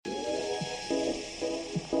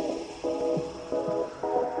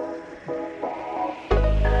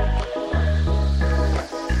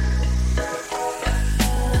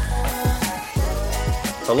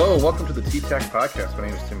Hello, and welcome to the TTAC podcast. My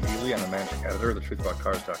name is Tim Healy. I'm the managing editor of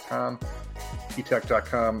thetruthAboutCars.com.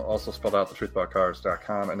 TTAC.com, also spelled out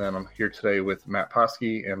thetruthAboutCars.com. And then I'm here today with Matt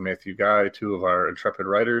Poskey and Matthew Guy, two of our intrepid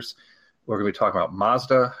writers. We're going to be talking about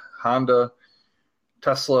Mazda, Honda,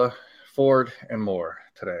 Tesla, Ford, and more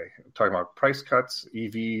today. We're talking about price cuts,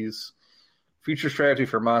 EVs, future strategy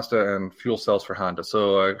for Mazda, and fuel cells for Honda.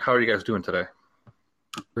 So how are you guys doing today?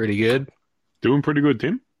 Pretty good. Doing pretty good,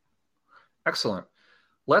 Tim. Excellent.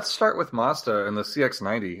 Let's start with Mazda and the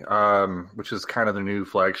CX-90, which is kind of the new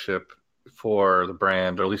flagship for the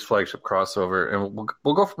brand, or at least flagship crossover. And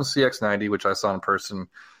we'll go from the CX-90, which I saw in person.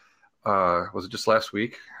 Was it just last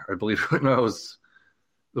week? I believe no, it was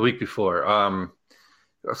the week before.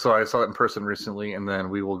 So I saw it in person recently, and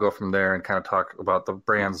then we will go from there and kind of talk about the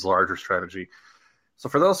brand's larger strategy. So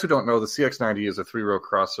for those who don't know, the CX-90 is a three-row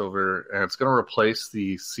crossover, and it's going to replace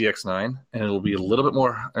the CX-9, and it'll be a little bit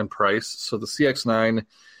more in price. So the CX-9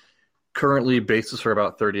 currently bases for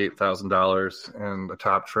about $38,000, and the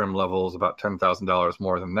top trim level is about $10,000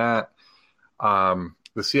 more than that. The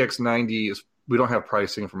CX-90 is, we don't have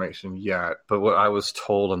pricing information yet, but what I was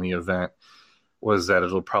told in the event was that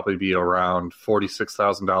it'll probably be around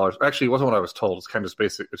 $46,000. Actually, it wasn't what I was told. It's kind of just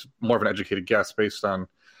basic. It's more of an educated guess based on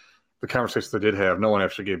the conversations they did have. No one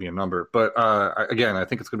actually gave me a number. But again, I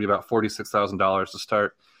think it's going to be about $46,000 to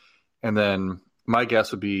start. And then my guess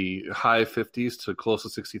would be high 50s to close to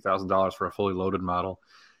 $60,000 for a fully loaded model.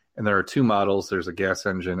 And there are two models. There's a gas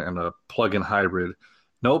engine and a plug-in hybrid.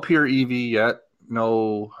 No pure EV yet.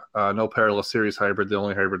 No parallel series hybrid. The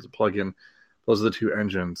only hybrid's a plug-in. Those are the two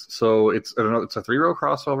engines. So it's a three-row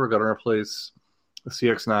crossover. Going to replace the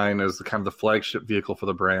CX-9 as the kind of the flagship vehicle for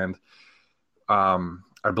the brand.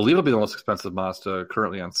 I believe it'll be the most expensive Mazda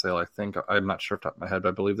currently on sale. I think, I'm not sure off the top of my head, but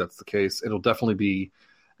I believe that's the case. It'll definitely be,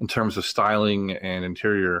 in terms of styling and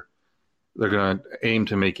interior, they're going to aim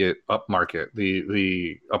to make it upmarket.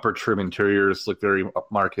 The upper trim interiors look very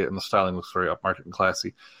upmarket, and the styling looks very upmarket and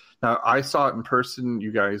classy. Now, I saw it in person.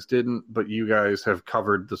 You guys didn't, but you guys have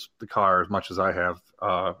covered the car as much as I have,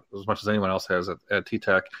 as much as anyone else has at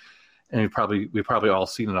TTAC. And we've probably all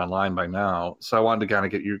seen it online by now. So I wanted to kind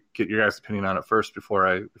of get your guys' opinion on it first before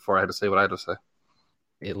I had to say what I had to say.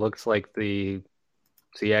 It looks like the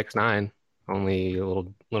CX-9, only a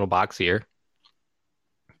little boxier.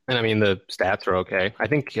 And I mean, the stats are okay. I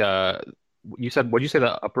think what'd you say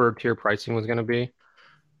the upper tier pricing was going to be?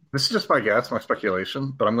 This is just my guess, my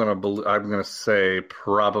speculation, but I'm gonna say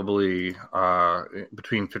probably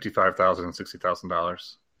between $55,000 and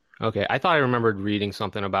 $60,000. Okay, I thought I remembered reading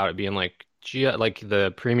something about it being like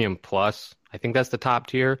the Premium Plus. I think that's the top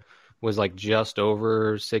tier, was like just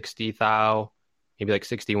over 60,000, maybe like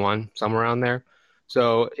 61, somewhere around there.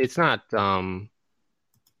 So it's not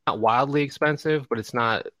wildly expensive, but it's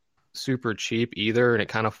not super cheap either, and it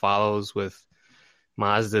kind of follows with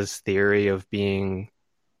Mazda's theory of being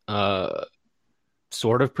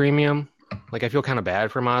sort of premium. Like, I feel kind of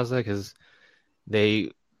bad for Mazda because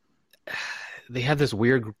they have this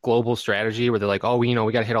weird global strategy where they're like, oh, we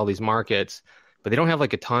got to hit all these markets, but they don't have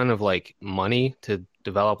like a ton of like money to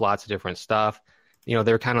develop lots of different stuff.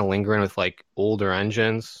 They're kind of lingering with like older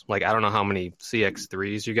engines. Like, I don't know how many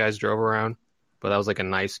CX-3s you guys drove around, but that was like a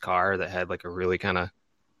nice car that had like a really kind of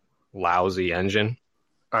lousy engine.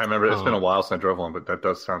 I remember it's been a while since I drove one, but that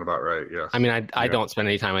does sound about right. Yes. I mean, I don't spend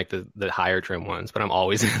any time like the higher trim ones, but I'm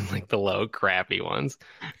always in like the low crappy ones.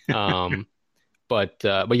 But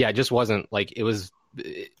yeah, it just wasn't like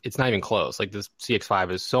it's not even close. Like, this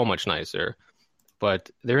CX-5 is so much nicer, but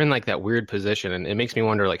they're in like that weird position. And it makes me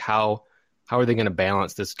wonder, like, how are they going to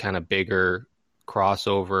balance this kind of bigger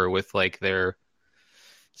crossover with like their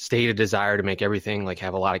stated desire to make everything like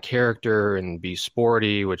have a lot of character and be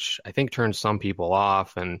sporty, which I think turns some people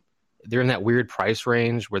off. And they're in that weird price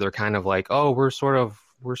range where they're kind of like, oh, we're sort of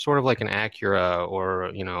like an Acura or,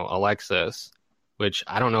 a Lexus, which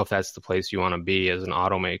I don't know if that's the place you want to be as an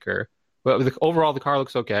automaker. But overall, the car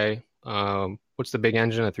looks okay. What's the big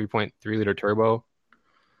engine? A 3.3 liter turbo?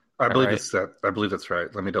 I believe that's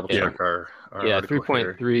right. Let me double check our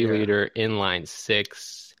 3.3 liter inline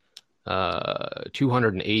six,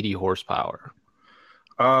 280 horsepower.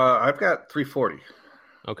 I've got 340.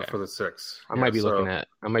 Okay. For the 6. I might be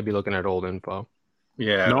looking at old info.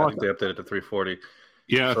 Yeah, no, I think they updated to 340.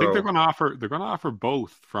 Yeah, I think they're going to offer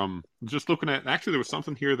both. From just looking at, actually, there was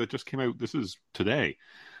something here that just came out. This is today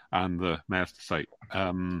on the Mazda site,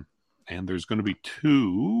 and there's going to be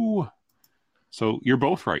 2. So you're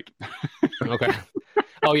both right. Okay.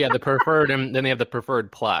 Oh yeah, the preferred, and then they have the preferred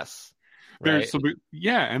plus. Right?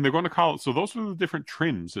 And they're going to call it. So those are the different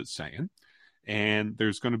trims it's saying, and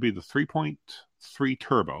there's going to be the 3.3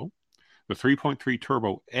 turbo. the 3.3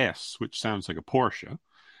 Turbo S, which sounds like a Porsche,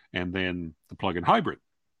 and then the plug-in hybrid.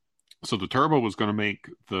 So the turbo was going to make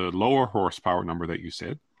the lower horsepower number that you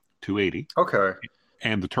said, 280. Okay.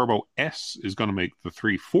 And the Turbo S is going to make the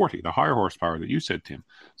 340, the higher horsepower that you said, Tim.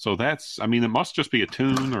 So that's, I mean, it must just be a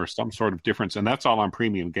tune or some sort of difference, and that's all on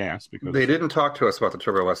premium gas. Because they didn't talk to us about the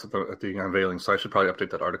Turbo S at the unveiling, so I should probably update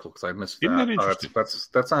that article because I missed that. Isn't that interesting?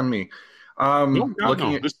 That's on me.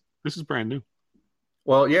 No, this is brand new.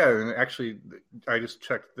 Well, yeah, and actually, I just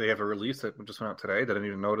checked. They have a release that just went out today that I didn't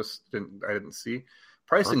even notice. I didn't see.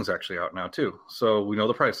 Pricing's actually out now too, so we know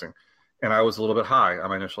the pricing. And I was a little bit high on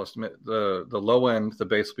my initial estimate. The low end, the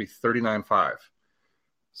base will be $39,500.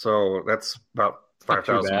 So that's about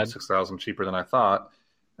 $5,000, $6,000 cheaper than I thought.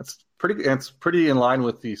 It's pretty in line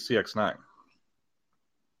with the CX-9.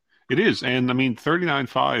 It is, and I mean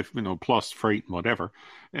 $39,500, plus freight and whatever.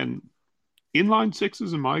 And inline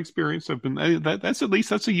sixes, in my experience, have been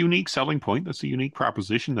that's a unique selling point. That's a unique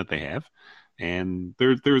proposition that they have. And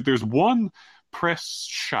there's one press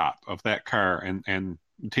shot of that car, and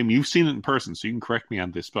Tim, you've seen it in person, so you can correct me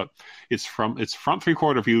on this, but it's front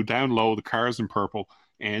 3/4 view, down low, the car's in purple,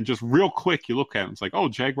 and just real quick, you look at it, it's like, oh,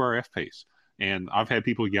 Jaguar F-Pace. And I've had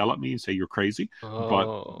people yell at me and say, you're crazy.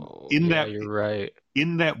 Oh, but you're right.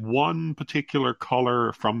 In that one particular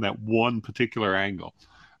color, from that one particular angle,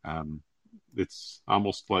 it's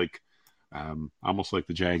almost like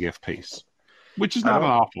the Jag F-Pace, which is not an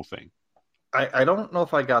awful thing. I don't know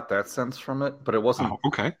if I got that sense from it, but it wasn't. Oh,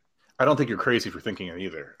 okay. I don't think you're crazy for thinking it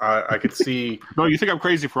either. I could see. No, you think I'm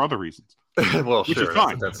crazy for other reasons. Well, sure,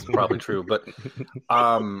 that's probably true. But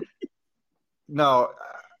no,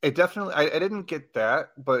 it definitely. I didn't get that,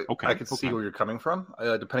 but I could see where you're coming from.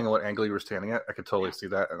 Depending on what angle you were standing at, I could totally see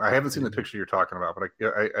that. And I haven't seen the picture you're talking about, but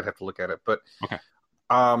I'd have to look at it. But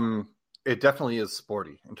it definitely is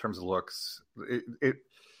sporty in terms of looks.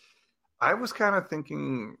 I was kind of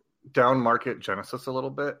thinking down market Genesis a little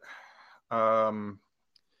bit.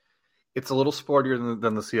 It's a little sportier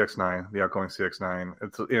than the CX-9, the outgoing CX-9.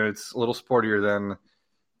 It's a little sportier than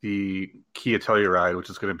the Kia Telluride, which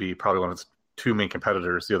is going to be probably one of its two main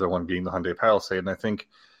competitors, the other one being the Hyundai Palisade. And I think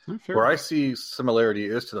where I see similarity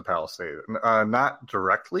is to the Palisade. Not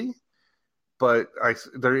directly, but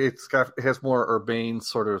it has more urbane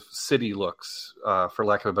sort of city looks, for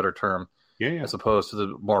lack of a better term, as opposed to the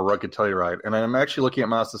more rugged Telluride. And I'm actually looking at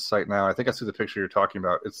Mazda's site now. I think I see the picture you're talking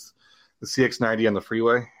about. It's the CX-90 on the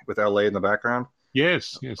freeway with LA in the background.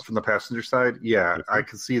 Yes. From the passenger side. Yeah, I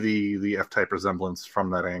can see the F-Type resemblance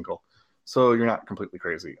from that angle. So you're not completely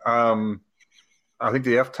crazy. I think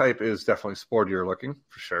the F-Type is definitely sportier looking,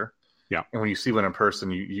 for sure. Yeah. And when you see one in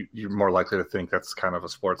person, you're more likely to think that's kind of a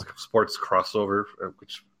sports crossover,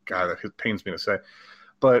 which, God, that pains me to say.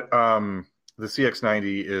 But the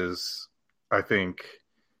CX-90 is, I think,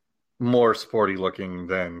 more sporty looking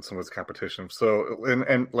than some of its competition. So,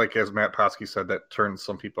 and like as Matt Posky said, that turns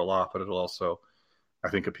some people off, but it'll also, I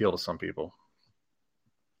think, appeal to some people.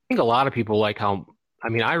 I think a lot of people like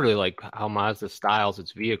I really like how Mazda styles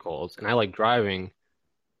its vehicles, and I like driving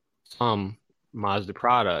some Mazda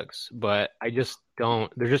products, but I just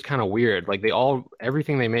don't, they're just kind of weird. Like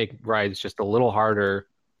everything they make rides just a little harder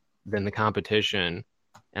than the competition,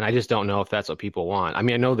 and I just don't know if that's what people want. I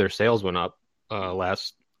mean, I know their sales went up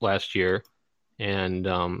last year, and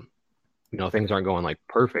things aren't going like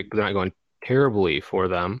perfect, but they're not going terribly for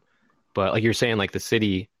them. But like you're saying, like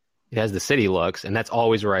it has the city looks, and that's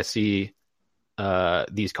always where I see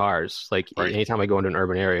these cars. Like anytime I go into an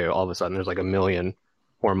urban area, all of a sudden there's like a million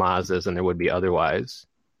more Mazdas than there would be otherwise.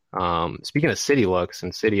 Speaking of city looks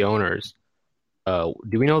and city owners, do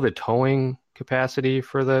we know the towing capacity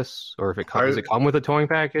for this, or if does it come with a towing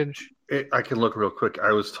package? I can look real quick.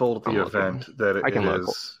 I was told at the event that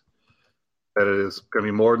it is going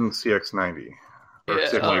to be more than CX-90.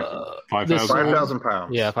 Or 5,000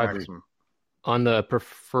 pounds. Yeah, 5,000. On the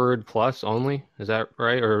Preferred Plus only? Is that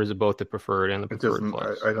right? Or is it both the Preferred and the Preferred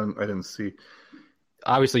Plus? I didn't see.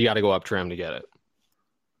 Obviously, you got to go up trim to get it.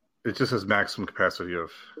 It just says maximum capacity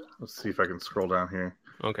of. Let's see if I can scroll down here.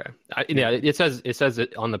 Okay. It says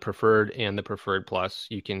it on the Preferred and the Preferred Plus.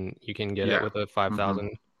 You can get it with a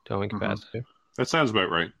 5,000 towing capacity. That sounds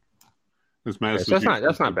about right. That's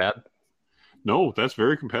not bad. No, that's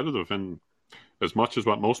very competitive, and as much as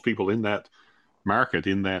what most people in that market,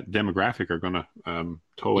 in that demographic, are going to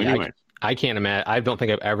tow anyway. I can't imagine. I don't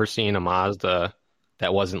think I've ever seen a Mazda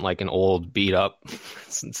that wasn't like an old beat up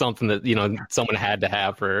something that someone had to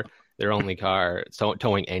have for their only car. So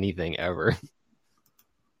towing anything ever.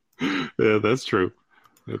 Yeah, that's true.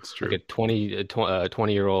 That's true. Like a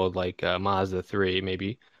 20-year-old like Mazda 3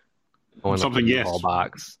 maybe. Something, yes. All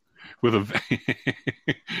box. with a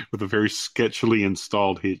with a very sketchily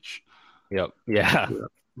installed hitch. Yep. Yeah.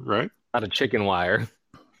 Right? Not a chicken wire.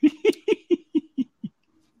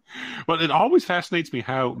 Well, it always fascinates me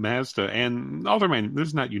how Mazda and other this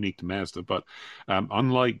is not unique to Mazda, but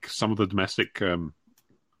unlike some of the domestic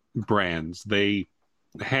brands, they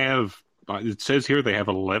have. It says here they have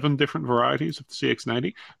 11 different varieties of the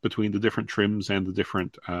CX-90 between the different trims and the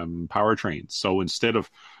different powertrains. So instead of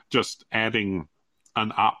just adding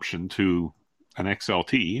an option to an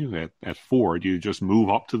XLT at Ford, you just move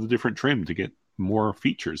up to the different trim to get more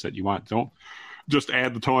features that you want. Don't just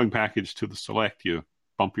add the towing package to the Select. You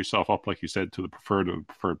bump yourself up, like you said, to the Preferred or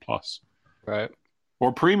Preferred Plus. Right.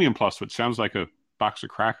 Or Premium Plus, which sounds like a box of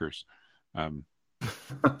crackers.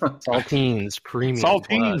 Saltines, Premium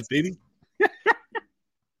Saltines, Plus. baby.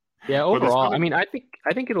 Yeah, overall, I mean, I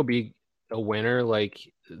think it'll be a winner. Like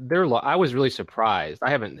I was really surprised.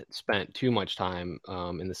 I haven't spent too much time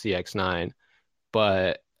in the CX-9,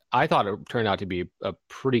 but I thought it turned out to be a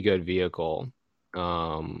pretty good vehicle.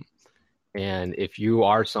 And if you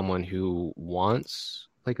are someone who wants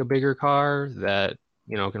like a bigger car that,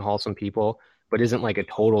 you know, can haul some people, but isn't like a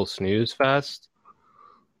total snooze fest,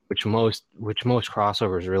 which most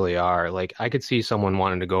crossovers really are. Like I could see someone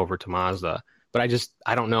wanting to go over to Mazda, but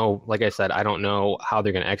I don't know. Like I said, I don't know how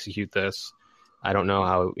they're going to execute this. I don't know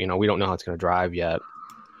how, you know, we don't know how it's going to drive yet.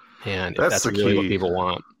 And if that's really what people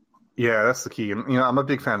want. Yeah, that's the key. And, you know, I'm a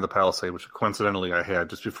big fan of the Palisade, which coincidentally I had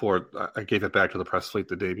just before I gave it back to the press fleet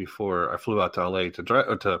the day before I flew out to LA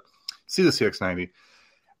to see the CX-90.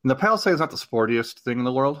 And the Palisade is not the sportiest thing in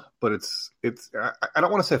the world, but it's I don't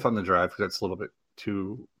want to say fun to drive because that's a little bit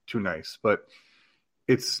too nice, but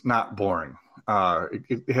it's not boring.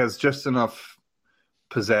 It has just enough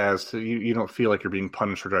pizzazz to you don't feel like you're being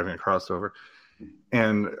punished for driving a crossover.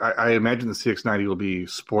 And I imagine the CX-90 will be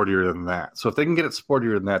sportier than that. So if they can get it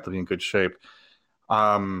sportier than that, they'll be in good shape.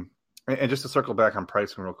 And just to circle back on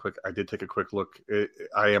pricing real quick, I did take a quick look.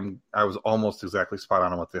 I was almost exactly spot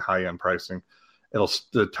on with the high end pricing.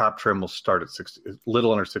 The top trim will start at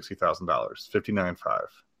little under $60,000, $59,500.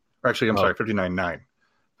 Or actually, I'm sorry, $59,900,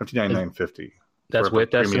 $59,950. That's with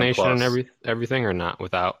destination and everything, or not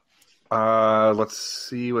without? Let's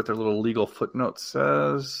see what their little legal footnote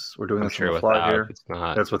says. We're doing this on the fly here. It's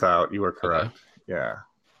not. That's without. You are correct. Okay. Yeah.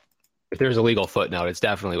 If there's a legal footnote, it's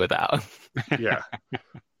definitely without. Yeah.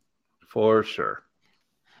 For sure.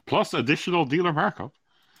 Plus additional dealer markup,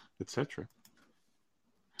 etc.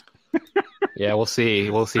 Yeah, we'll see.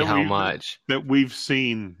 We'll see how much that we've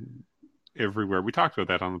seen everywhere. We talked about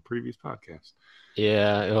that on the previous podcast.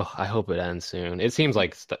 Yeah, I hope it ends soon. It seems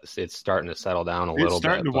like it's starting to settle down a little bit. It's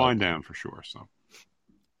starting to wind down for sure. So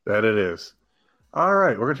that it is. All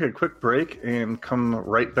right, we're going to take a quick break and come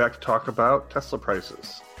right back to talk about Tesla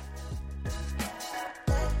prices.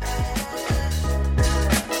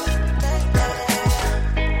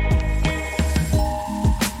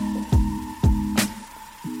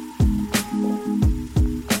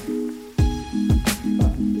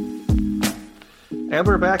 And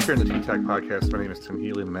we're back here in the TTAC podcast. My name is Tim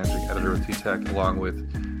Healy, the managing editor of TTAC, along with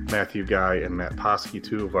Matthew Guy and Matt Poskey,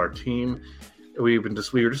 two of our team. We were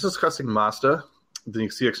just discussing Mazda, the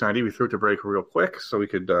CX-90. We threw it to break real quick so we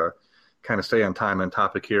could kind of stay on time and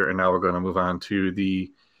topic here. And now we're going to move on to the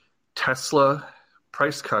Tesla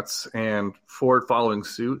price cuts and Ford following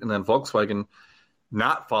suit, and then Volkswagen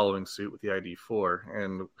not following suit with the ID4,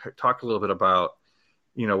 and talk a little bit about,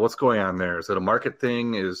 you know, what's going on there. Is it a market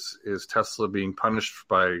thing? Is Tesla being punished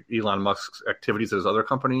by Elon Musk's activities as other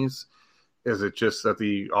companies? Is it just that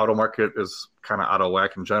the auto market is kind of out of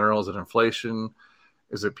whack in general? Is it inflation?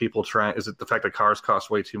 Is it is it the fact that cars cost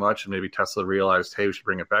way too much and maybe Tesla realized, hey, we should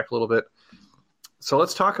bring it back a little bit? So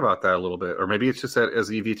let's talk about that a little bit. Or maybe it's just that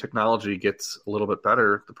as EV technology gets a little bit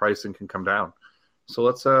better, the pricing can come down. So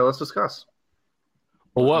let's discuss.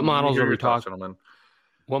 Well, what models are we talking, gentlemen?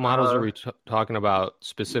 What models are we talking about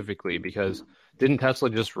specifically? Because didn't Tesla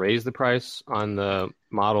just raise the price on the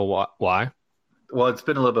Model Y? Well, it's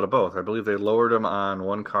been a little bit of both. I believe they lowered them on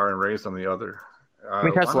one car and raised on the other. I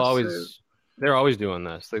mean, Tesla they're always doing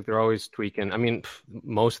this. Like, they're always tweaking. I mean,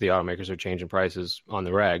 most of the automakers are changing prices on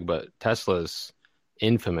the reg, but Tesla's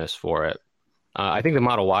infamous for it. I think the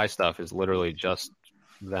Model Y stuff is literally just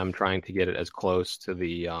them trying to get it as close to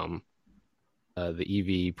the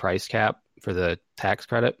EV price cap for the tax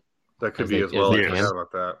credit. That could be as well. I forgot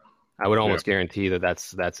about that. I would almost guarantee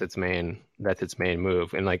that's its main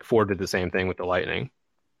move. And like Ford did the same thing with the Lightning.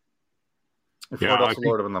 And Ford also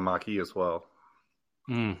lowered them in the Mach-E as well.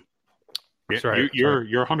 That's right.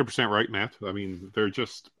 You're 100% right, Matt. I mean, they're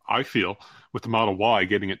just, I feel, with the Model Y,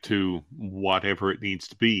 getting it to whatever it needs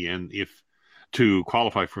to be. And if to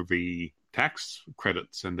qualify for the tax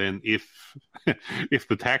credits. And then if if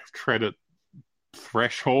the tax credit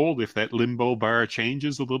threshold, if that limbo bar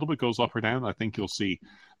changes a little bit, goes up or down, I think you'll see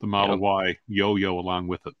the Model Y yo-yo along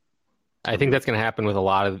with it. I think that's going to happen with a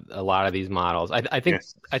lot of these models. I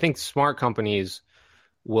think smart companies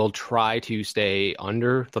will try to stay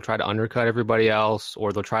under. They'll try to undercut everybody else,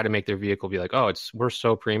 or they'll try to make their vehicle be like, oh, we're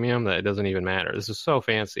so premium that it doesn't even matter. This is so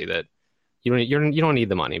fancy that you don't need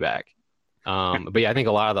the money back. But yeah, I think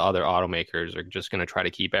a lot of the other automakers are just going to try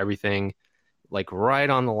to keep everything like right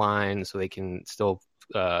on the line so they can still,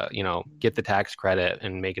 get the tax credit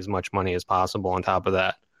and make as much money as possible on top of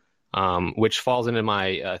that. Which falls into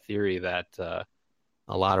my theory that a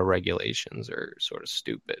lot of regulations are sort of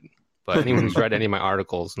stupid. But anyone who's read any of my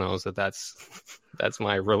articles knows that that's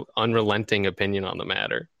my unrelenting opinion on the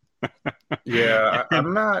matter. Yeah,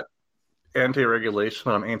 I'm not anti-regulation,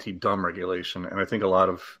 but I'm anti-dumb regulation. And I think a lot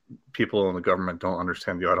of people in the government don't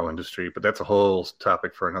understand the auto industry, but that's a whole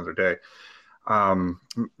topic for another day.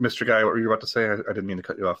 Mr. Guy, what were you about to say? I didn't mean to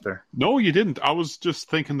cut you off there. No, you didn't. I was just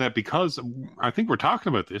thinking that because I think we're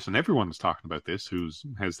talking about this, and everyone's talking about this who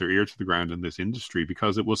has their ear to the ground in this industry,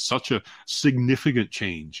 because it was such a significant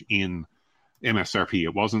change in MSRP.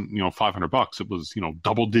 It wasn't, $500. It was,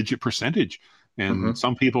 double-digit percentage. And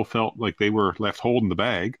some people felt like they were left holding the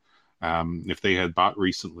bag if they had bought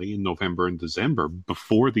recently in November and December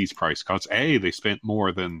before these price cuts. A, they spent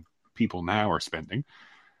more than people now are spending.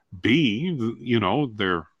 B,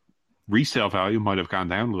 their resale value might have gone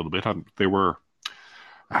down a little bit. They were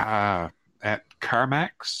at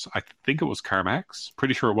CarMax. I think it was CarMax.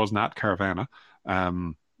 Pretty sure it was not Carvana.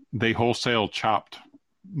 They wholesale chopped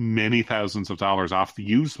many thousands of dollars off the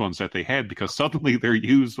used ones that they had because suddenly their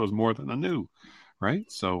used was more than a new, right?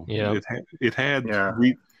 So it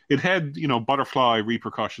had butterfly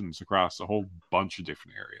repercussions across a whole bunch of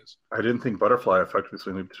different areas. I didn't think butterfly effect was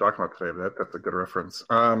something we'd be talking about today, but that's a good reference.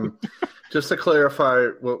 Just to clarify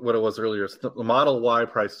what it was earlier, the Model Y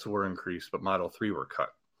prices were increased, but Model 3 were cut.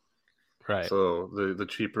 Right. So the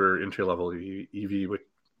cheaper entry-level EV, with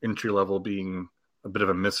entry-level being a bit of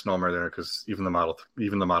a misnomer there, because even the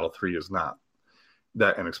Model 3 is not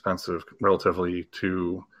that inexpensive relatively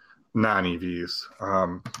to non-EVs,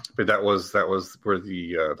 but that was where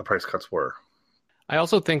the price cuts were. I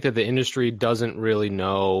also think that the industry doesn't really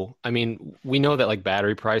know. I mean, we know that like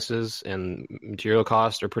battery prices and material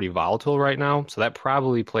costs are pretty volatile right now, so that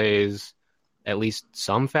probably plays at least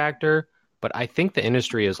some factor. But I think the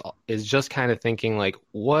industry is just kind of thinking like,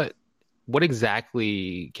 what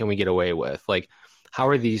exactly can we get away with? Like, how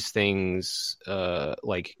are these things?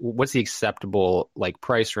 Like, what's the acceptable like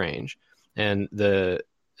price range? And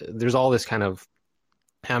there's all this kind of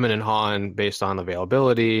hemming and hawing based on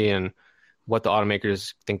availability and what the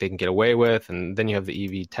automakers think they can get away with. And then you have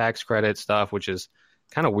the EV tax credit stuff, which is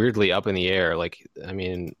kind of weirdly up in the air. Like, I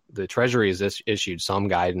mean, the Treasury has issued some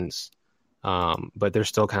guidance, but they're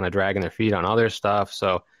still kind of dragging their feet on other stuff.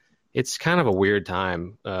 So it's kind of a weird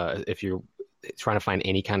time if you're trying to find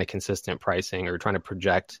any kind of consistent pricing or trying to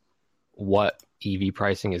project what EV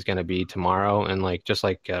pricing is going to be tomorrow. And like, just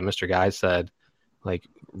like Mr. Guy said, like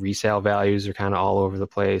resale values are kind of all over the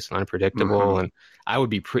place and unpredictable. And I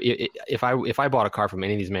would be if I bought a car from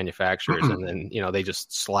any of these manufacturers and then, they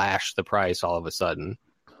just slash the price all of a sudden,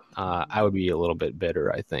 I would be a little bit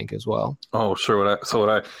bitter, I think, as well. Oh, sure.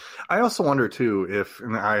 I also wonder too,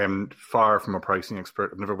 and I am far from a pricing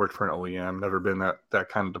expert. I've never worked for an OEM, never been that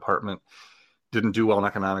kind of department, didn't do well in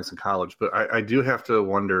economics in college, but I do have to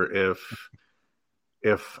wonder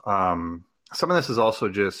if some of this is also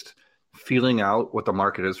just feeling out what the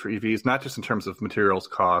market is for EVs, not just in terms of materials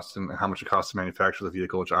costs and how much it costs to manufacture the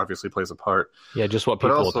vehicle, which obviously plays a part. Yeah, just what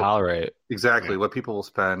people will tolerate. Exactly, what people will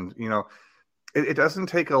spend. It doesn't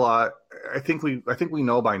take a lot. I think we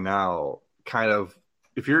know by now, kind of,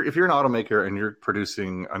 if you're an automaker and you're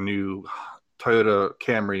producing a new Toyota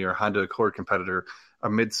Camry or Honda Accord competitor, a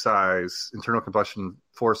mid-size internal combustion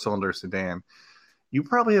 4-cylinder sedan, you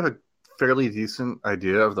probably have a fairly decent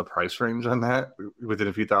idea of the price range on that within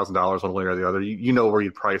a few $1,000s one way or the other. You know where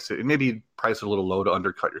you'd price it, and maybe you'd price it a little low to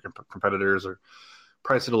undercut your competitors, or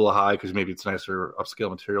price it a little high because maybe it's nicer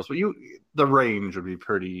upscale materials. But the range would be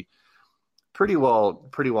pretty well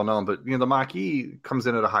known. But the Mach-E comes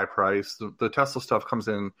in at a high price. The Tesla stuff comes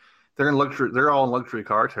in. They're in luxury. They're all in luxury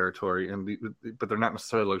car territory, but they're not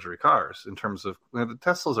necessarily luxury cars in terms of the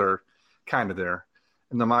Teslas are kind of there,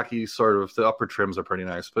 and the Mach-E sort of the upper trims are pretty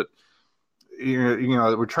nice, but.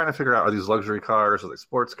 We're trying to figure out, are these luxury cars? Are they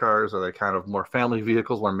sports cars? Are they kind of more family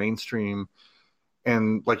vehicles, more mainstream?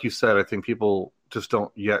 And like you said, I think people just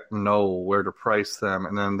don't yet know where to price them,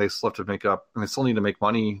 and then they still have to make up, and they still need to make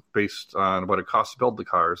money based on what it costs to build the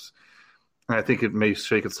cars. And I think it may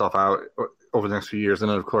shake itself out over the next few years.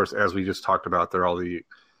 And then, of course, as we just talked about, there are all the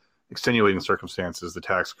extenuating circumstances, the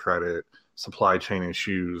tax credit, supply chain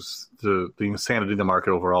issues, the insanity of the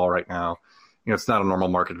market overall right now. It's not a normal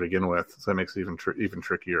market to begin with, so that makes it even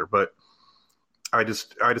trickier. But I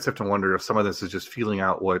just have to wonder if some of this is just feeling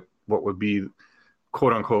out what would be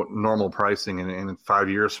quote unquote normal pricing, and in 5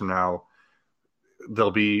 years from now,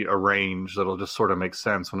 there'll be a range that'll just sort of make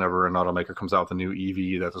sense whenever an automaker comes out with a new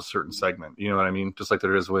EV that's a certain segment. You know what I mean? Just like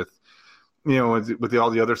there is with all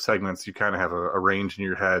the other segments, you kind of have a range in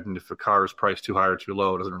your head, and if a car is priced too high or too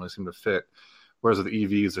low, it doesn't really seem to fit. Whereas with the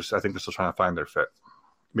EVs, I think they're still trying to find their fit.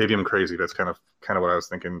 Maybe I'm crazy. That's kind of what I was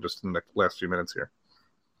thinking just in the last few minutes here.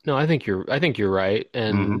 No, I think you're right.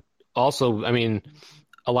 And also, I mean,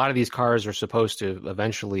 a lot of these cars are supposed to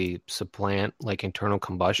eventually supplant like internal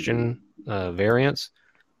combustion variants,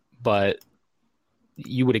 but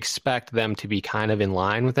you would expect them to be kind of in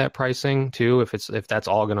line with that pricing too. If that's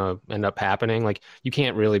all going to end up happening, like you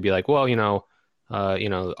can't really be like, well,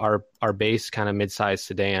 our base kind of mid-sized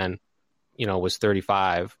sedan, was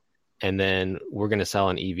 35, and then we're going to sell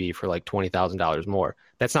an EV for like $20,000 more.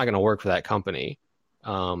 That's not going to work for that company.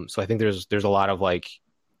 So I think there's a lot of like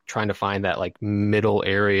trying to find that like middle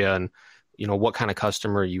area, and what kind of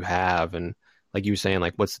customer you have, and like you were saying,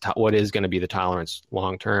 like what is going to be the tolerance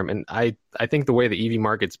long term. And I think the way the EV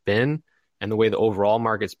market's been and the way the overall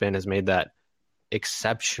market's been has made that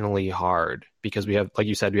exceptionally hard, because we have, like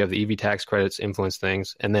you said, we have the EV tax credits influence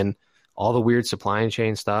things, and then all the weird supply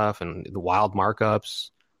chain stuff and the wild markups.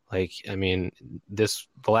 Like, I mean, the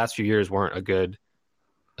last few years weren't a good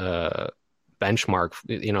benchmark,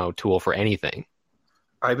 tool for anything.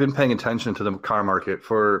 I've been paying attention to the car market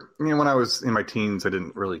for, when I was in my teens, I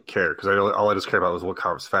didn't really care because all I just cared about was what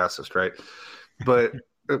car was fastest, right? But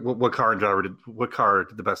what car did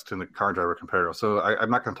the best in the car and driver comparative. So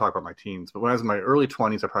I'm not going to talk about my teens, but when I was in my early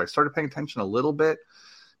 20s, I probably started paying attention a little bit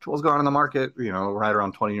to what was going on in the market, right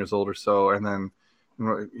around 20 years old or so. And then,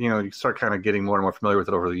 you start kind of getting more and more familiar with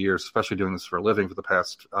it over the years, especially doing this for a living for the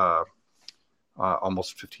past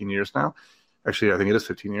almost 15 years now. Actually, I think it is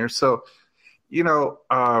 15 years. So, where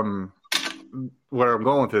I'm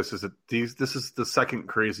going with this is that this is the second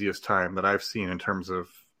craziest time that I've seen in terms of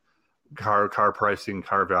car pricing,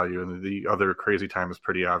 car value, and the other crazy time is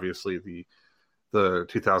pretty obviously the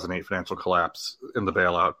 2008 financial collapse in the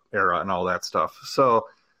bailout era and all that stuff. So,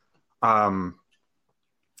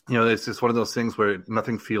 it's just one of those things where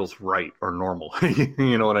nothing feels right or normal.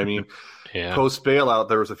 You know what I mean? Yeah. Post bailout,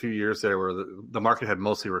 there was a few years there where the market had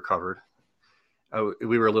mostly recovered.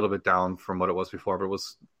 We were a little bit down from what it was before, but it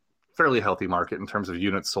was a fairly healthy market in terms of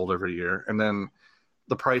units sold every year. And then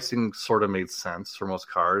the pricing sort of made sense for most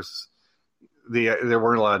cars. There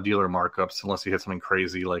weren't a lot of dealer markups unless you had something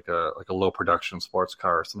crazy like a low production sports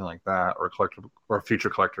car or something like that, or a future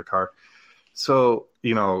collector car. So,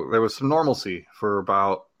 there was some normalcy for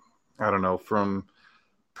about, I don't know, from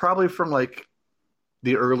like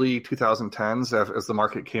the early 2010s as the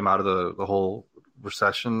market came out of the whole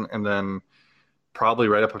recession, and then probably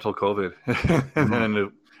right up until COVID. And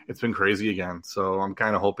then it's been crazy again. So I'm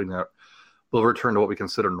kind of hoping that we'll return to what we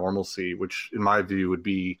consider normalcy, which in my view would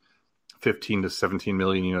be 15 to 17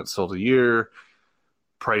 million units sold a year.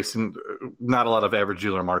 Pricing, not a lot of average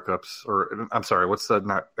dealer markups, or I'm sorry, what's the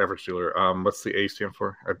not average dealer? What's the A stand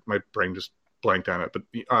for? My brain just blanked on it. But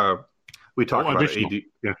we talk about additional.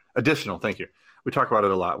 Additional. Thank you. We talk about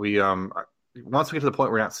it a lot. We once we get to the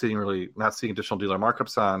point where we're not seeing additional dealer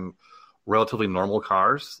markups on relatively normal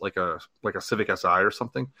cars like a Civic Si or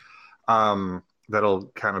something,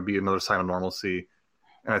 that'll kind of be another sign of normalcy.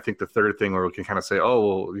 And I think the third thing where we can kind of say,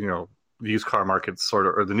 oh, well, the used car market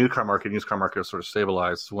or the new car market and used car market is sort of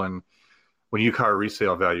stabilized when new car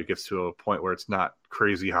resale value gets to a point where it's not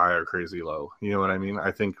crazy high or crazy low. You know what I mean?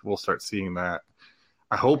 I think we'll start seeing that.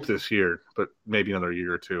 I hope this year, but maybe another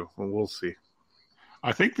year or two. We'll see.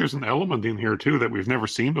 I think there's an element in here too that we've never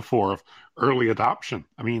seen before of early adoption.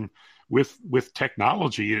 I mean, with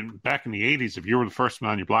technology, and back in the 80s, if you were the first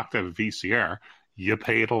man you blocked out a VCR, you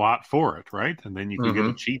paid a lot for it, right? And then you could get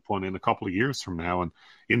a cheap one in a couple of years from now. And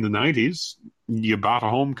in the 90s, you bought a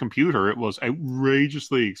home computer. It was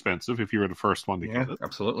outrageously expensive if you were the first one to get it.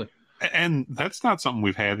 Absolutely. And that's not something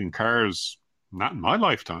we've had in cars, not in my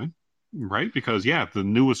lifetime, right? Because, the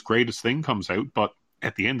newest, greatest thing comes out, but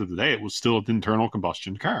at the end of the day, it was still an internal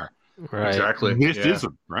combustion car. Right. Exactly. This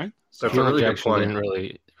isn't, right? That's a really good point. Didn't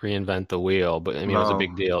really reinvent the wheel, but I mean, it was a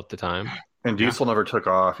big deal at the time. And diesel never took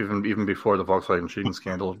off, even before the Volkswagen cheating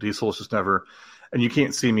scandal. Diesel was just never And you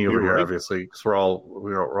can't see me over You're here, right. obviously, because we're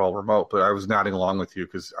all remote. But I was nodding along with you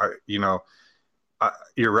because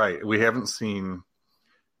you're right. We haven't seen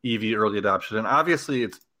EV early adoption, and obviously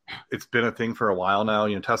it's been a thing for a while now.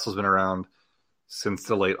 Tesla's been around since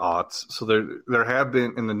the late aughts, so there have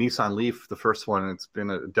been in the Nissan Leaf, the first one. It's been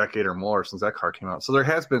a decade or more since that car came out. So there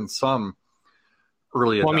has been some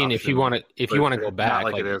early Well, I adoption. mean, if you want to go back,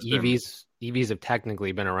 like like it has been. EVs have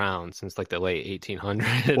technically been around since like the late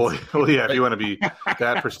 1800s. Well, yeah, if you want to be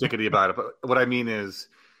that persnickety about it. But what I mean is,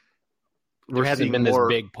 there hasn't been this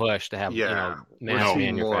big push to have mass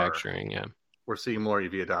manufacturing. Yeah, we're seeing more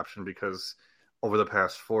EV adoption because over the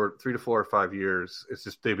past 3 to 4 or 5 years, it's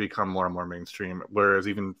just they become more and more mainstream. Whereas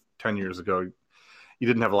even 10 years ago, you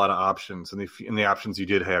didn't have a lot of options, and the options you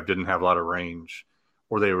did have didn't have a lot of range,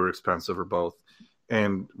 or they were expensive, or both.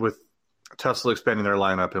 And with Tesla expanding their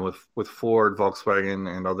lineup, and with Ford, Volkswagen,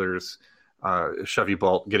 and others, Chevy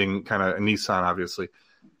Bolt getting and Nissan obviously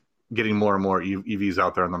getting more and more EVs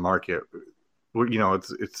out there on the market, we're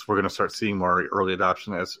going to start seeing more early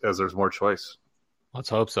adoption as there's more choice. Let's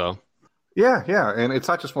hope so. Yeah, and it's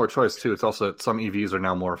not just more choice too. It's also that some EVs are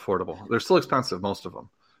now more affordable. They're still expensive, most of them,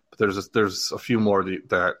 but there's a few more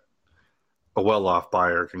that a well-off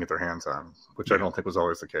buyer can get their hands on, which I don't think was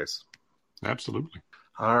always the case. Absolutely.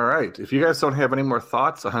 All right. If you guys don't have any more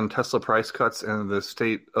thoughts on Tesla price cuts and the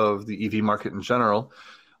state of the EV market in general,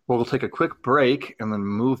 we'll take a quick break and then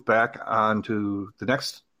move back on to the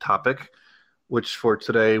next topic, which for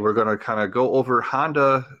today we're going to kind of go over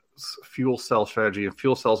Honda's fuel cell strategy and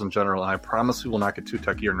fuel cells in general. And I promise we will not get too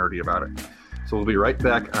techy or nerdy about it. So we'll be right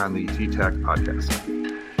back on the TTAC podcast.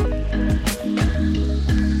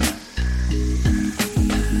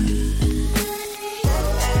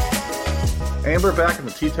 And we're back in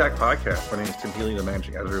the TTAC podcast. My name is Tim Healy, the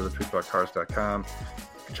managing editor of thetruthAboutCars.com.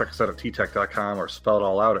 You can check us out at TTAC.com or spell it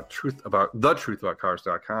all out at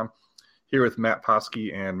thetruthAboutCars.com. Here with Matt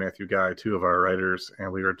Posky and Matthew Guy, two of our writers,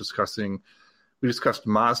 and we discussed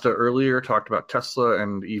Mazda earlier, talked about Tesla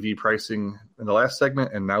and EV pricing in the last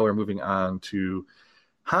segment, and now we're moving on to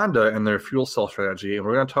Honda and their fuel cell strategy. And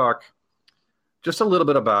we're going to talk just a little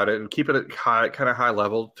bit about it and keep it at high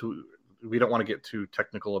level. We don't want to get too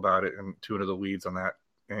technical about it and too into the weeds on that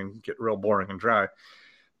and get real boring and dry.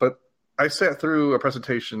 But I sat through a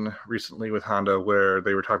presentation recently with Honda where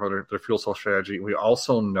they were talking about their fuel cell strategy. We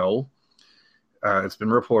also know it's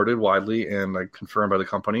been reported widely and confirmed by the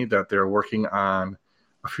company that they're working on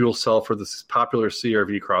a fuel cell for this popular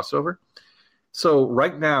CR-V crossover. So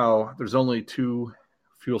right now, there's only 2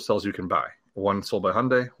 fuel cells you can buy. One sold by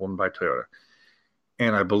Hyundai, one by Toyota.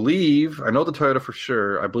 And I know the Toyota for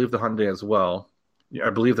sure. I believe the Hyundai as well. I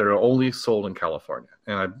believe they're only sold in California.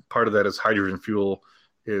 And part of that is hydrogen fuel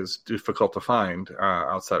is difficult to find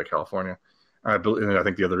outside of California. And I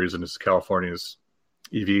think the other reason is California's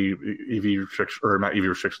EV restrictions, or not EV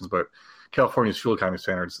restrictions, but California's fuel economy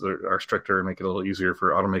standards are stricter and make it a little easier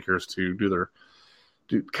for automakers to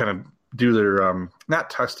do their not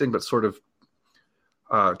testing, but sort of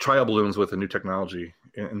trial balloons with a new technology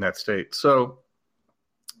in that state. So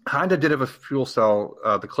Honda did have a fuel cell,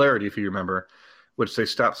 the Clarity, if you remember, which they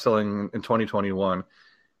stopped selling in 2021.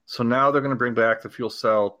 So now they're going to bring back the fuel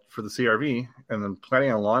cell for the CR-V and then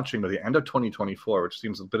planning on launching by the end of 2024, which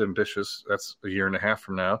seems a bit ambitious. That's a year and a half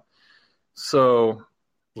from now. So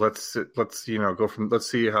let's see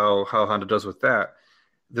how Honda does with that.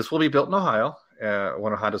 This will be built in Ohio,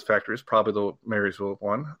 one of Honda's factories, probably the Marysville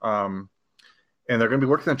one. And they're going to be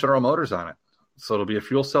working on General Motors on it. So it'll be a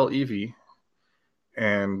fuel cell EV.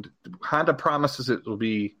 And Honda promises it will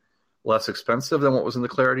be less expensive than what was in the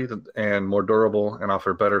Clarity and more durable and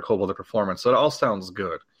offer better cold weather performance. So it all sounds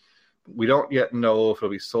good. We don't yet know if it'll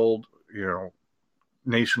be sold,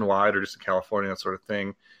 nationwide or just in California, that sort of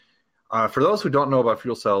thing. For those who don't know about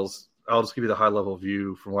fuel cells, I'll just give you the high level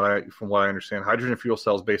view from what I understand. Hydrogen fuel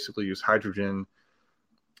cells basically use hydrogen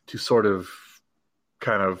to sort of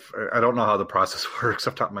I don't know how the process works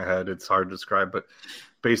off the top of my head. It's hard to describe, but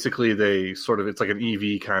basically it's like an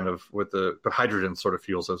EV but hydrogen sort of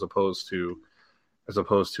fuels as opposed to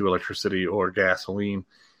electricity or gasoline.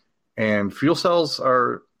 And fuel cells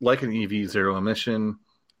are like an EV, zero emission.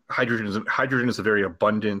 Hydrogen is a very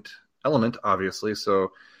abundant element, obviously.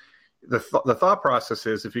 So the thought process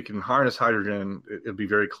is if you can harness hydrogen, it'll be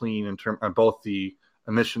very clean on both the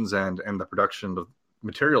emissions end and the production of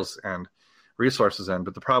materials and resources end.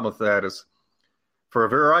 But the problem with that is, for a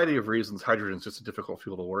variety of reasons, hydrogen is just a difficult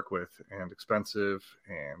fuel to work with and expensive,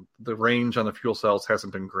 and the range on the fuel cells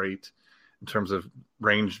hasn't been great in terms of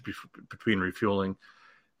range between refueling.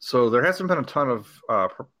 So there hasn't been a ton of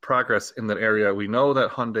progress in that area. We know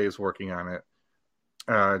that Hyundai is working on it.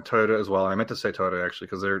 Toyota as well. I meant to say Toyota actually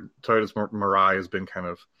because Toyota's Mirai has been kind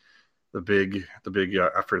of the big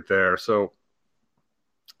effort there. So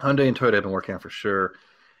Hyundai and Toyota have been working on for sure,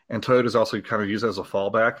 and Toyota's also kind of used as a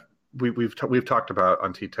fallback. We've talked about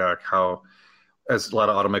on TTAC how as a lot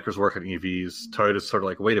of automakers work on EVs, Toyota's sort of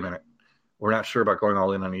like, wait a minute, we're not sure about going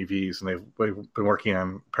all in on EVs, and they've been working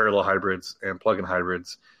on parallel hybrids and plug-in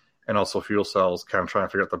hybrids, and also fuel cells, kind of trying to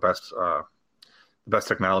figure out the best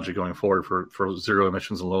technology going forward for zero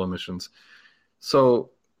emissions and low emissions. So,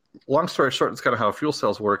 long story short, it's kind of how fuel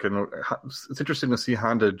cells work, and it's interesting to see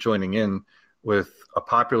Honda joining in with a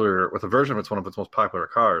version of one of its most popular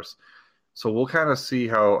cars. So we'll kind of see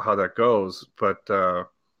how that goes, but.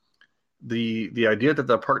 The idea that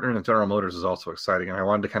they're partnering with General Motors is also exciting, and I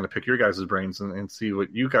wanted to kind of pick your guys' brains and see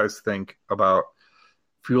what you guys think about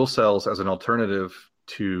fuel cells as an alternative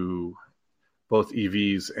to both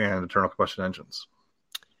EVs and internal combustion engines.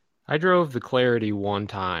 I drove the Clarity one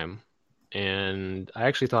time, and I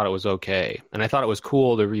actually thought it was okay, and I thought it was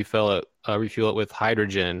cool to refuel it with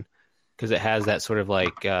hydrogen because it has that sort of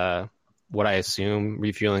like what I assume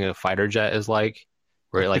refueling a fighter jet is like,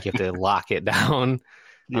 where like you have to lock it down.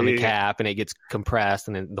 On the cap, and it gets compressed,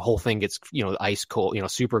 and then the whole thing gets, ice cold,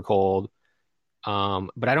 super cold. But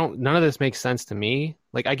none of this makes sense to me.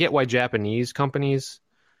 Like, I get why Japanese companies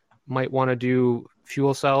might want to do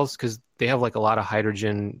fuel cells because they have like a lot of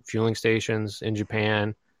hydrogen fueling stations in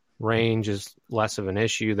Japan. Range is less of an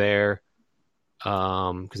issue there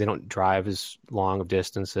because they don't drive as long of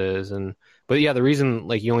distances. But yeah, the reason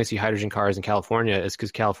like you only see hydrogen cars in California is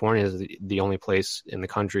because California is the only place in the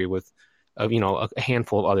country with a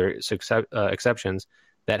handful of other exceptions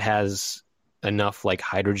that has enough like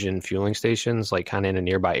hydrogen fueling stations like kind of in a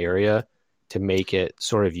nearby area to make it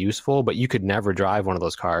sort of useful, but you could never drive one of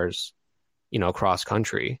those cars cross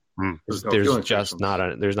country. There's just there's not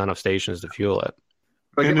enough stations to fuel it.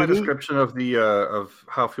 But I get my description of of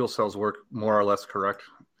how fuel cells work more or less correct.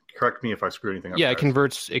 Correct me if I screw anything up. Yeah,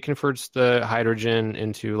 guys. it converts the hydrogen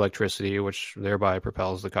into electricity, which thereby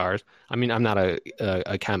propels the cars. I mean, I'm not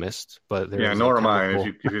a chemist, but nor am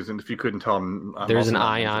I. If you couldn't tell, there's an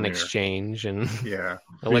ion exchange, and yeah,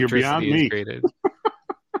 electricity is created.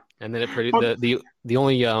 And then the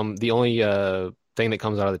only thing that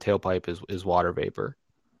comes out of the tailpipe is water vapor.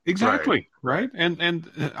 Exactly, right?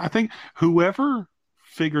 And I think whoever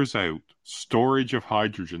figures out storage of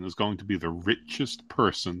hydrogen is going to be the richest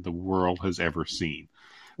person the world has ever seen.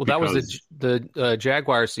 Well, that was the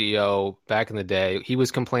Jaguar CEO back in the day. He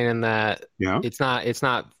was complaining that it's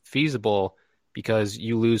not feasible because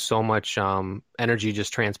you lose so much energy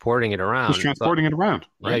just transporting it around. Right?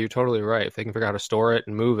 Yeah, you're totally right. If they can figure out how to store it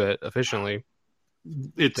and move it efficiently,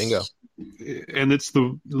 bingo. And it's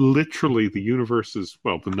literally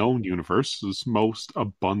the known universe's most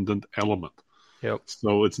abundant element. Yep.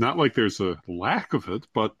 So it's not like there's a lack of it,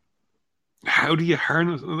 but how do you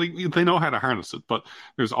harness? Like, they know how to harness it, but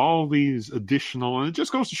there's all these additional, and it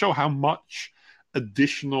just goes to show how much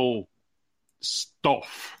additional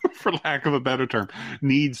stuff, for lack of a better term,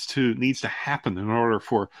 needs to happen in order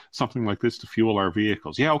for something like this to fuel our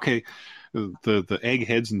vehicles. Yeah, okay, the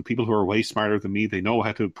eggheads and the people who are way smarter than me, they know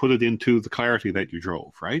how to put it into the Clarity that you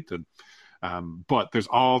drove, right? And but there's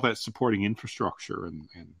all that supporting infrastructure and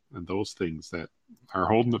those things that are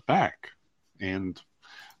holding it back. And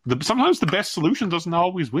sometimes the best solution doesn't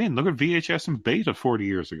always win. Look at VHS and Beta 40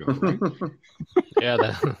 years ago, right? Yeah,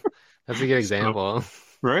 that's a good example.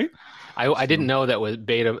 Right? I didn't know that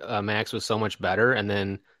Beta Max was so much better, and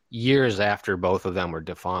then years after both of them were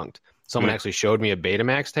defunct, someone actually showed me a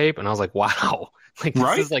Betamax tape, and I was like, wow, like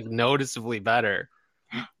this is like noticeably better.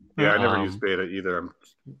 Yeah, I never used Beta either.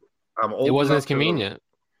 I'm old. It wasn't as convenient.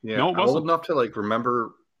 I'm old enough to like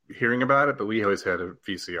remember hearing about it, but we always had a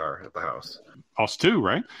VCR at the house. Us too,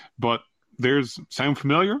 right? But sound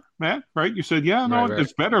familiar, Matt? Right? You said, right.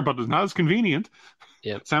 It's better, but it's not as convenient.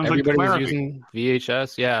 Yeah, sounds everybody like was using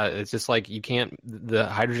VHS. Yeah, it's just like the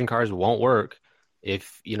hydrogen cars won't work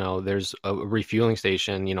if there's a refueling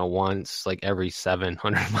station once like every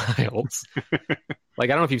 700 miles. Like,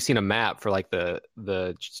 I don't know if you've seen a map for like the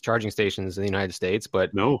charging stations in the United States,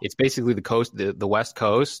 but no. It's basically the coast, the West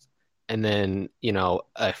Coast, and then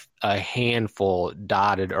a handful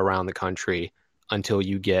dotted around the country until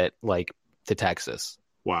you get like to Texas.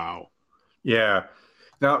 Wow. Yeah.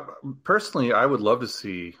 Now, personally, I would love to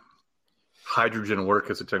see hydrogen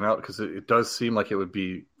work as a technology because it does seem like it would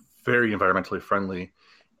be very environmentally friendly,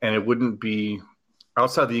 and it wouldn't be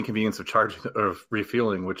outside the inconvenience of charging or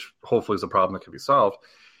refueling, which hopefully is a problem that can be solved.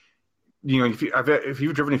 If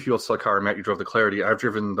you've driven a fuel cell car, Matt, you drove the Clarity. I've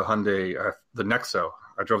driven the Hyundai, the Nexo.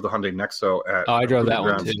 I drove the Hyundai Nexo at Oh, I drove Proving that one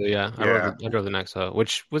Grounds. too. Yeah, Yeah, I drove the Nexo,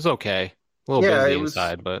 which was okay. A little yeah, busy it was.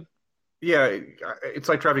 inside, but Yeah, it's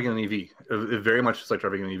like driving an EV. It very much is like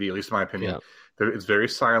driving an EV, at least in my opinion. yeah, It's very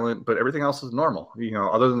silent, but everything else is normal.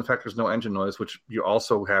 Other than the fact there's no engine noise, which you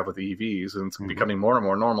also have with EVs, and it's becoming more and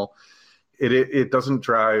more normal. It doesn't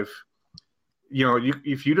drive.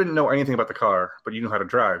 If you didn't know anything about the car, but you knew how to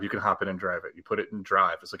drive, you can hop in and drive it. You put it in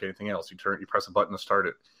drive. It's like anything else. You press a button to start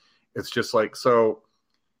it. It's just like so.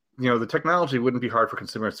 The technology wouldn't be hard for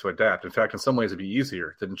consumers to adapt. In fact, in some ways, it'd be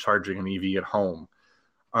easier than charging an EV at home.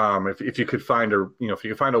 If you could find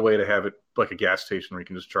a way to have it like a gas station where you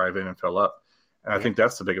can just drive in and fill up. And I think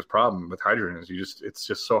that's the biggest problem with hydrogen is it's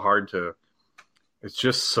just so hard to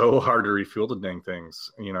refuel the dang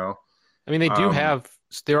things. I mean,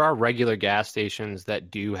 there are regular gas stations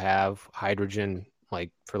that do have hydrogen,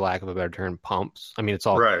 like for lack of a better term, pumps. I mean, it's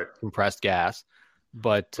all right. compressed gas,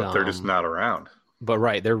 but they're just not around. But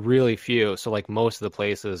right, they're really few. So like most of the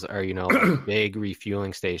places are, like big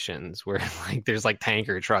refueling stations where like there's like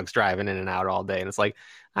tanker trucks driving in and out all day. And it's like,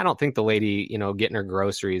 I don't think the lady, getting her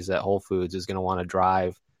groceries at Whole Foods is going to want to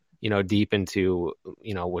drive, deep into,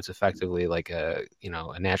 what's effectively like a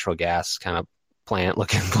natural gas kind of plant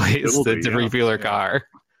looking place to refuel her car.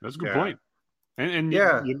 That's a good point. And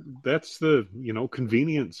yeah, that's the,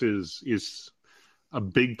 convenience is a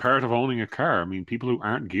big part of owning a car. I mean, people who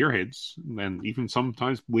aren't gearheads, and even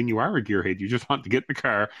sometimes when you are a gearhead, you just want to get in the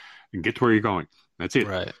car and get to where you're going. That's it.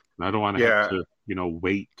 Right. And I don't want to have to,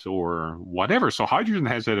 wait or whatever. So hydrogen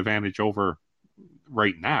has that advantage over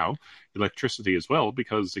right now, electricity as well,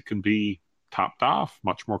 because it can be topped off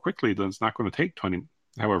much more quickly than it's not going to take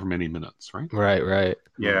however many minutes, right? Right.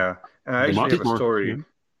 Yeah. And I actually have a story. Yeah.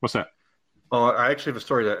 What's that? Well, I actually have a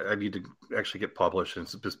story that I need to actually get published, and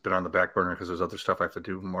it's just been on the back burner because there's other stuff I have to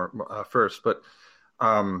do more first. But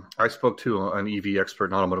I spoke to an EV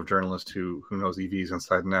expert, an automotive journalist who knows EVs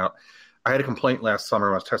inside and out. I had a complaint last summer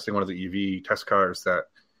when I was testing one of the EV test cars that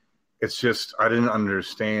it's just I didn't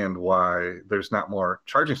understand why there's not more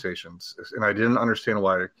charging stations, and I didn't understand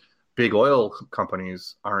why big oil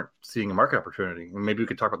companies aren't seeing a market opportunity. And maybe we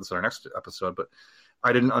could talk about this in our next episode, but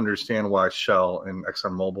I didn't understand why Shell and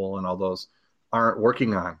ExxonMobil and all those aren't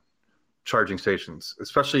working on charging stations,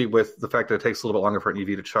 especially with the fact that it takes a little bit longer for an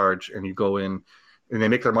EV to charge, and you go in and they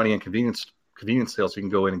make their money in convenience sales. So you can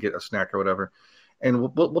go in and get a snack or whatever. And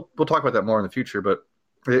we'll talk about that more in the future, but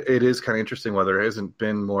it is kind of interesting why there hasn't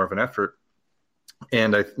been more of an effort.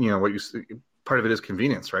 And part of it is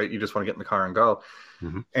convenience, right? You just want to get in the car and go.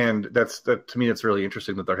 Mm-hmm. And to me, it's really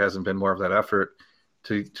interesting that there hasn't been more of that effort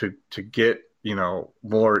to get,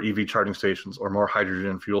 more EV charging stations or more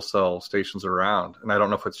hydrogen fuel cell stations around. And I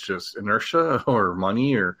don't know if it's just inertia or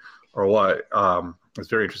money or what. It's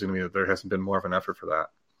very interesting to me that there hasn't been more of an effort for that.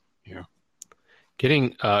 Yeah.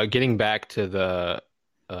 Getting back to the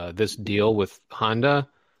this deal with Honda,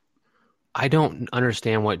 I don't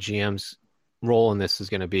understand what GM's role in this is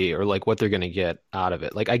going to be, or like what they're going to get out of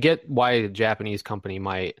it. Like I get why a Japanese company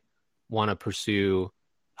might want to pursue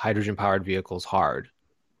hydrogen powered vehicles hard,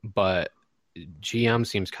 but GM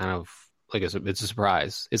seems kind of like it's a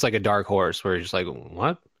surprise. It's like a dark horse where you're just like,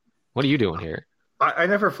 what are you doing here? I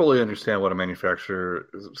never fully understand what a manufacturer.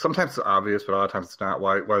 Sometimes it's obvious, but a lot of times it's not.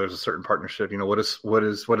 Why there's a certain partnership? What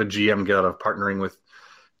did GM get out of partnering with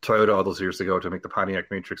Toyota all those years ago to make the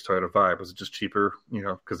Pontiac Matrix Toyota Vibe? Was it just cheaper?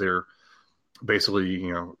 Because they're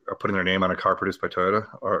basically putting their name on a car produced by Toyota.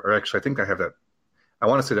 Or actually, I think I have that. I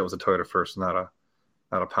want to say that was a Toyota first, not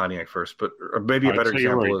a Pontiac first. But maybe a better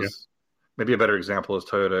example is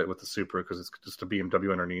Toyota with the Supra because it's just a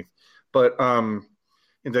BMW underneath. But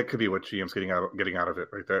and that could be what GM's getting out of it,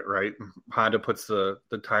 right? Honda puts the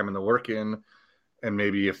time and the work in, and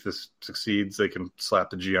maybe if this succeeds, they can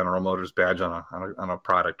slap the General Motors badge on a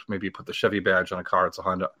product. Maybe put the Chevy badge on a car. It's a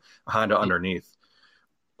Honda underneath,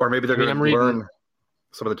 or maybe they're going to learn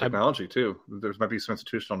some of the technology too. There might be some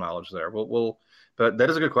institutional knowledge there. But that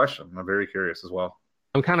is a good question. I'm very curious as well.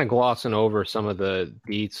 I'm kind of glossing over some of the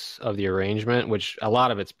beats of the arrangement, which a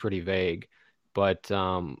lot of it's pretty vague, but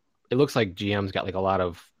it looks like GM's got like a lot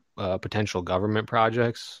of potential government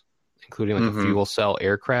projects, including like a fuel cell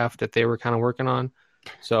aircraft that they were kind of working on.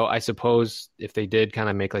 So I suppose if they did kind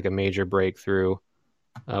of make like a major breakthrough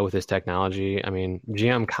with this technology, I mean,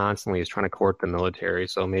 GM constantly is trying to court the military.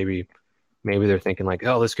 So maybe they're thinking like,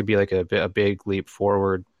 oh, this could be like a big leap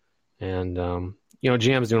forward. And,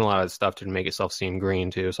 GM's doing a lot of stuff to make itself seem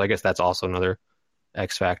green too. So I guess that's also another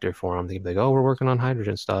X factor for them. They'd be like, oh, we're working on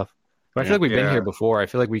hydrogen stuff. But I feel like we've been here before. I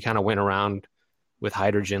feel like we kind of went around with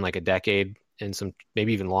hydrogen like a decade and some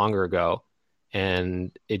maybe even longer ago.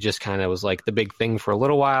 and it just kind of was like the big thing for a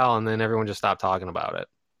little while, and then everyone just stopped talking about it.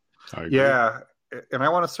 I agree. Yeah, and I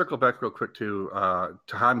want to circle back real quick to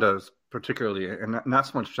Honda particularly, and not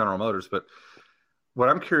so much General Motors, but what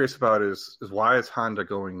I'm curious about is why is Honda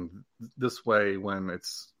going this way when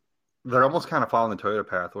they're almost kind of following the Toyota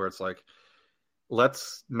path where it's like,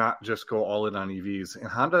 let's not just go all in on EVs. And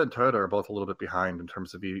Honda and Toyota are both a little bit behind in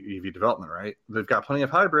terms of EV development, right? They've got plenty of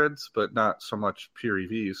hybrids, but not so much pure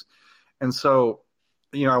EVs. And so,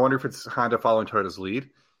 I wonder if it's Honda following Toyota's lead.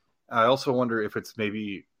 I also wonder if it's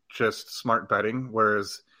maybe just smart betting,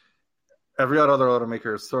 whereas every other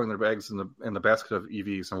automaker is throwing their eggs in the basket of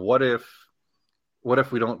EVs. And what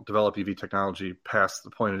if we don't develop EV technology past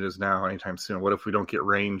the point it is now anytime soon? What if we don't get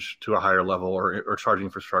range to a higher level or charging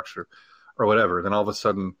infrastructure or whatever? Then all of a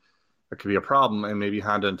sudden it could be a problem, and maybe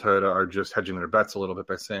Honda and Toyota are just hedging their bets a little bit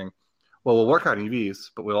by saying, well, we'll work on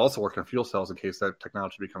EVs, but we'll also work on fuel cells in case that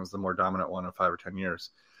technology becomes the more dominant one in 5 or 10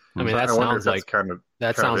 years. I mean, that sounds like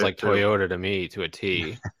Toyota to me to a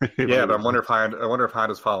T. Yeah, but I wonder if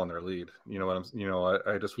Honda's following their lead.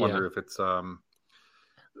 I just wonder if it's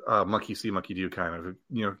monkey see, monkey do kind of,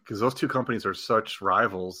 because those two companies are such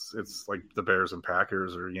rivals. It's like the Bears and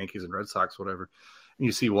Packers or Yankees and Red Sox, whatever. And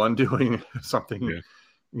you see one doing something,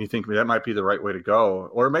 and you think that might be the right way to go,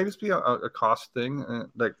 or it may just be a cost thing,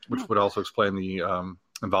 which would also explain the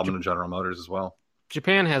involvement of General Motors as well.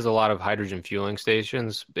 Japan has a lot of hydrogen fueling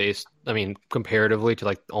stations comparatively to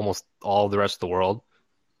like almost all the rest of the world.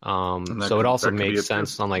 So it also makes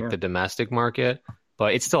sense on like the domestic market,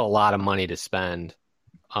 but it's still a lot of money to spend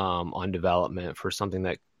on development for something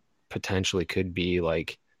that potentially could be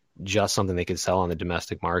like just something they could sell on the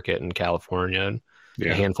domestic market in California and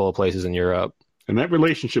a handful of places in Europe. And that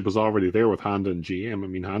relationship is already there with Honda and GM. I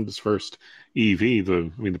mean, Honda's first EV,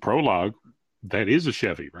 the Prologue, that is a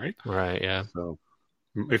Chevy, right? Right, yeah. So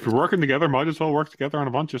if we're working together, might as well work together on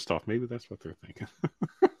a bunch of stuff. Maybe that's what they're thinking.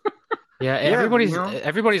 Yeah,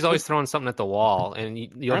 everybody's always throwing something at the wall, and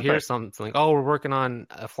you'll hear something like, "Oh, we're working on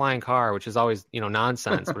a flying car," which is always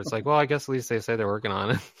nonsense. But it's like, well, I guess at least they say they're working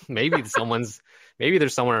on it. maybe there's someone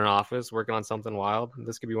in an office working on something wild.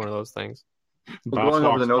 This could be one of those things. Going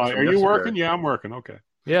over the notes, are you working? Yeah, I'm working. Okay.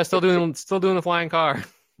 Yeah, still doing the flying car.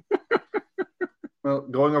 Well,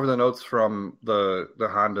 going over the notes from the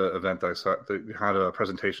Honda event I saw, the Honda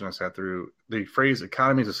presentation I sat through, the phrase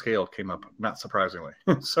 "economies of scale" came up, not surprisingly.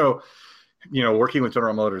 So, working with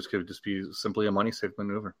General Motors could just be simply a money save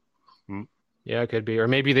maneuver. Yeah, it could be, or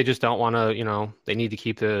maybe they just don't want to. They need to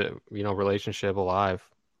keep the relationship alive.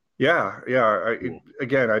 Yeah.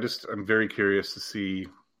 I'm very curious to see.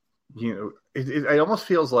 It almost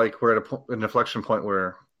feels like we're at an inflection point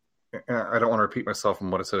where, I don't want to repeat myself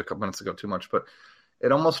from what I said a couple minutes ago too much, but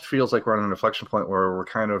it almost feels like we're on an inflection point where we're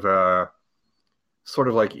kind of sort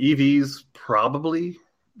of like EVs probably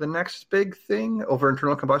the next big thing over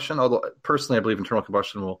internal combustion. Although personally, I believe internal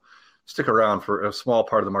combustion will stick around for a small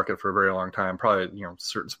part of the market for a very long time, probably,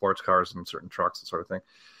 certain sports cars and certain trucks and sort of thing.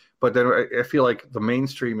 But then I feel like the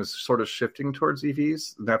mainstream is sort of shifting towards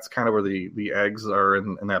EVs. That's kind of where the eggs are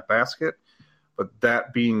in that basket. But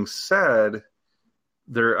that being said,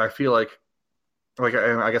 I feel like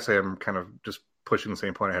I guess I am kind of just pushing the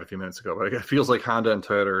same point I had a few minutes ago, but it feels like Honda and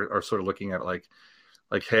Toyota are sort of looking at like,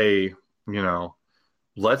 hey,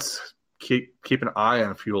 let's keep an eye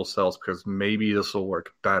on fuel cells because maybe this will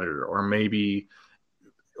work better, or maybe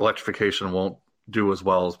electrification won't do as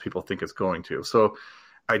well as people think it's going to. So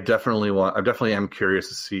I definitely am curious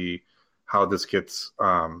to see how this gets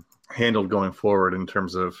handled going forward in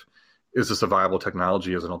terms of, is this a viable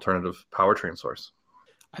technology as an alternative powertrain source?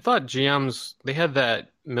 I thought they had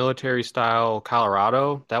that military style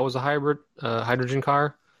Colorado. That was a hybrid hydrogen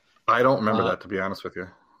car. I don't remember that, to be honest with you.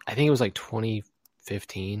 I think it was like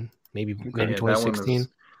 2015, maybe 2016.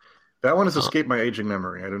 That one has escaped my aging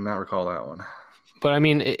memory. I do not recall that one. But I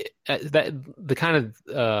mean, the kind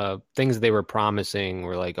of things they were promising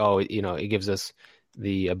were like, it gives us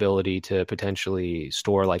the ability to potentially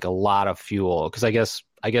store like a lot of fuel. Because I guess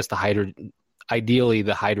ideally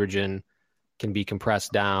the hydrogen can be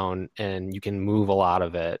compressed down and you can move a lot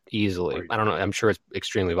of it easily. Right. I don't know. I'm sure it's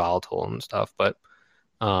extremely volatile and stuff, but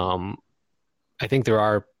I think there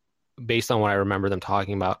are, based on what I remember them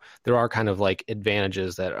talking about, there are kind of like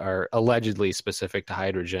advantages that are allegedly specific to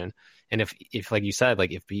hydrogen. And if like you said,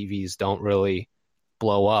 like if EVs don't really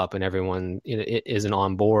blow up and everyone isn't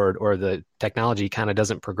on board, or the technology kind of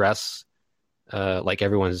doesn't progress like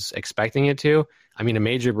everyone's expecting it to, I mean, a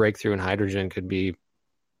major breakthrough in hydrogen could be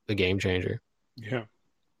a game changer. Yeah,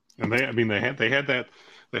 and they had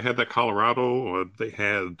that Colorado, or they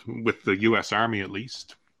had with the U.S. Army at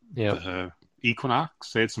least. Yeah,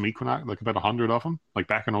 Equinox. They had some Equinox, like about 100 of them, like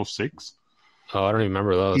back in 06. Oh, I don't even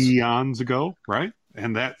remember those. Eons ago, right?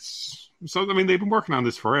 And that's so. I mean, they've been working on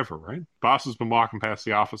this forever, right? Boss has been walking past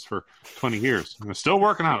the office for 20 years. And they're still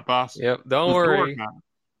working on it, boss. Yep, don't worry.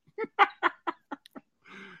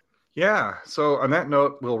 Yeah. So on that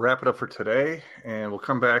note, we'll wrap it up for today, and we'll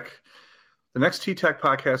come back. The next TTAC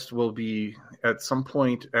podcast will be at some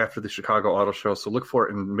point after the Chicago Auto Show, so look for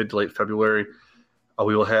it in mid to late February.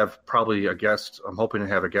 We will have probably a guest. I'm hoping to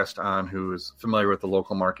have a guest on who is familiar with the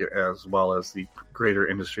local market as well as the greater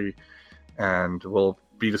industry, and we'll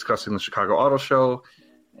be discussing the Chicago Auto Show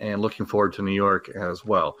and looking forward to New York as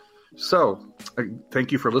well. So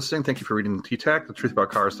thank you for listening. Thank you for reading TTAC,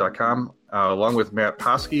 thetruthaboutcars.com. Along with Matt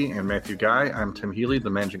Poskey and Matthew Guy, I'm Tim Healy, the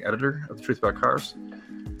managing editor of The Truth About Cars.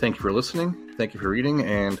 Thank you for listening. Thank you for reading,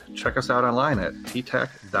 and check us out online at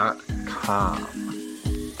ttac.com.